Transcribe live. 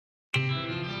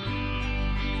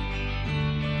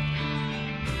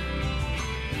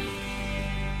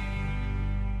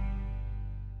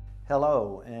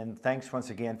Hello, and thanks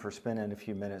once again for spending a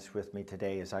few minutes with me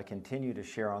today as I continue to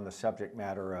share on the subject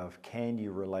matter of can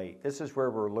you relate? This is where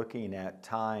we're looking at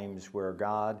times where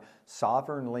God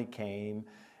sovereignly came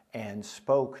and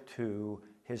spoke to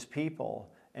his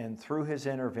people, and through his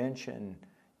intervention,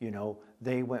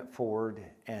 they went forward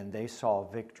and they saw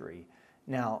victory.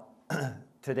 Now,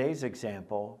 today's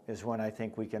example is one I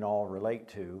think we can all relate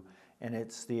to, and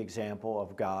it's the example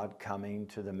of God coming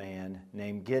to the man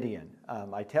named Gideon.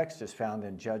 My text is found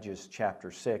in Judges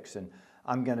chapter 6, and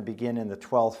I'm going to begin in the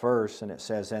 12th verse, and it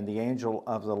says, "And the angel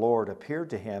of the Lord appeared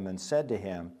to him and said to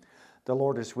him, 'The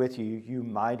Lord is with you, you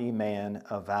mighty man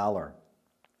of valor.'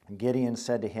 And Gideon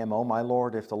said to him, 'O my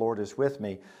Lord, if the Lord is with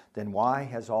me, then why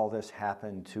has all this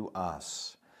happened to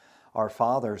us? Our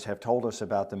fathers have told us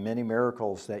about the many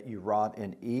miracles that you wrought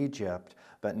in Egypt,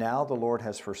 but now the Lord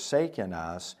has forsaken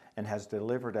us and has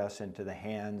delivered us into the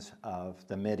hands of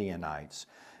the Midianites.'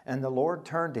 And the Lord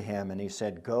turned to him and he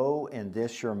said, 'Go in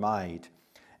this your might,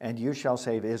 and you shall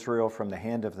save Israel from the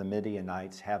hand of the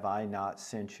Midianites. Have I not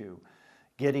sent you?'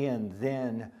 Gideon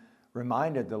then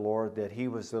reminded the Lord that he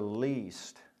was the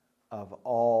least of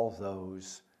all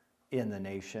those in the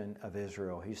nation of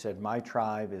Israel. He said, 'My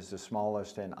tribe is the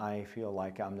smallest and I feel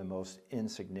like I'm the most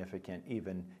insignificant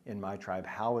even in my tribe.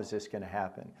 How is this going to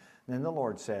happen?' And then the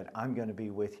Lord said, 'I'm going to be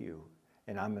with you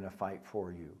and I'm going to fight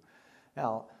for you.'"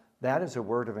 Now, that is a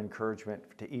word of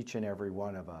encouragement to each and every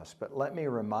one of us. But let me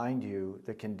remind you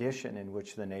the condition in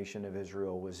which the nation of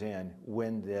Israel was in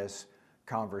when this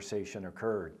conversation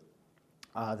occurred.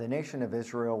 The nation of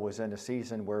Israel was in a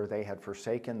season where they had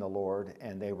forsaken the Lord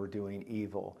and they were doing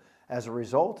evil. As a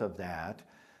result of that,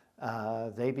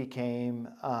 they became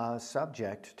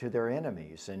subject to their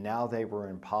enemies, and now they were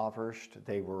impoverished,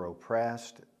 they were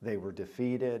oppressed, they were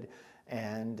defeated,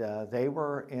 and they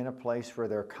were in a place where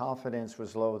their confidence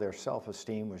was low, their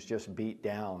self-esteem was just beat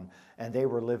down, and they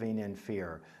were living in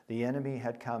fear. The enemy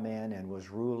had come in and was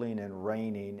ruling and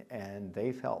reigning, and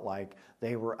they felt like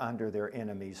they were under their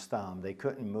enemy's thumb. They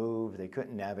couldn't move, they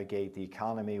couldn't navigate, the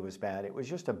economy was bad. It was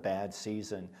just a bad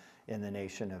season in the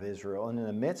nation of Israel. And in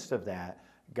the midst of that,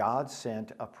 God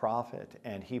sent a prophet,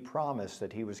 and he promised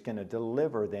that he was going to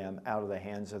deliver them out of the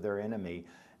hands of their enemy.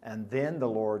 And then the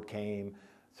Lord came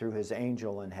through his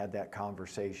angel and had that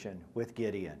conversation with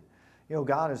Gideon.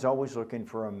 God is always looking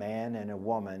for a man and a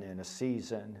woman in a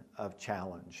season of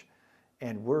challenge.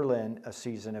 And we're in a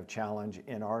season of challenge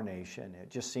in our nation. It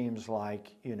just seems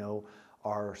like,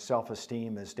 our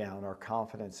self-esteem is down, our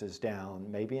confidence is down.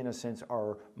 Maybe in a sense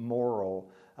our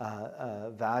moral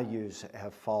values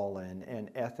have fallen and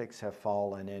ethics have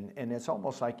fallen. And it's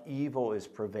almost like evil is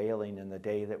prevailing in the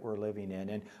day that we're living in.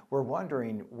 And we're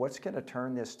wondering, what's going to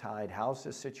turn this tide? How's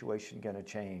this situation going to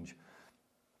change?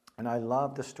 And I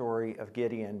love the story of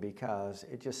Gideon because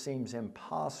it just seems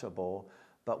impossible,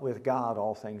 but with God,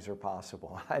 all things are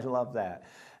possible. I love that.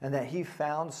 And that he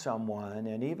found someone,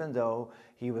 and even though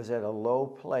he was at a low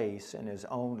place in his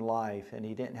own life and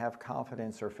he didn't have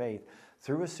confidence or faith,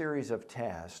 through a series of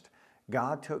tests,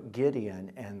 God took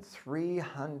Gideon and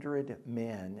 300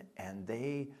 men, and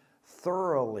they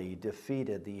thoroughly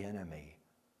defeated the enemy.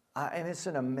 And it's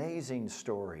an amazing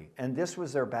story. And this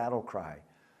was their battle cry: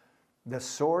 "The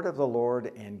sword of the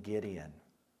Lord and Gideon."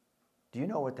 Do you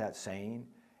know what that's saying?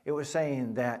 It was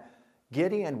saying that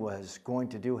Gideon was going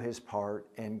to do his part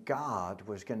and God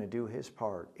was going to do his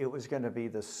part. It was going to be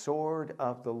the sword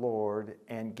of the Lord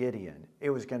and Gideon. It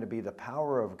was going to be the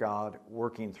power of God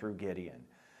working through Gideon.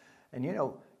 And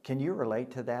can you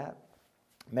relate to that?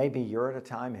 Maybe you're at a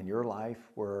time in your life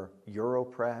where you're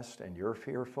oppressed and you're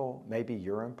fearful. Maybe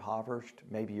you're impoverished.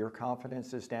 Maybe your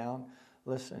confidence is down.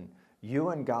 Listen, you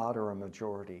and God are a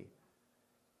majority.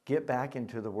 Get back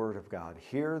into the Word of God.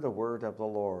 Hear the word of the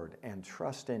Lord and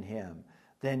trust in him.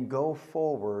 Then go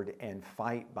forward and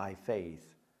fight by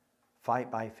faith.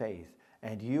 Fight by faith.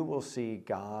 And you will see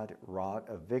God wrought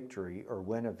a victory or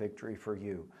win a victory for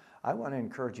you. I want to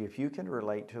encourage you, if you can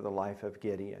relate to the life of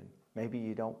Gideon, maybe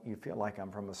you feel like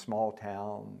I'm from a small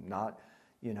town, not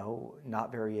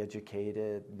very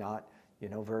educated, not,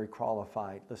 very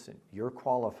qualified. Listen, you're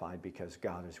qualified because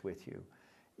God is with you.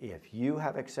 If you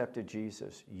have accepted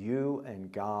Jesus, you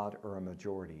and God are a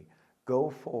majority.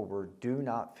 Go forward, do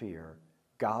not fear.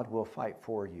 God will fight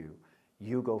for you.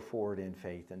 You go forward in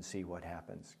faith and see what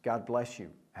happens. God bless you.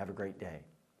 Have a great day.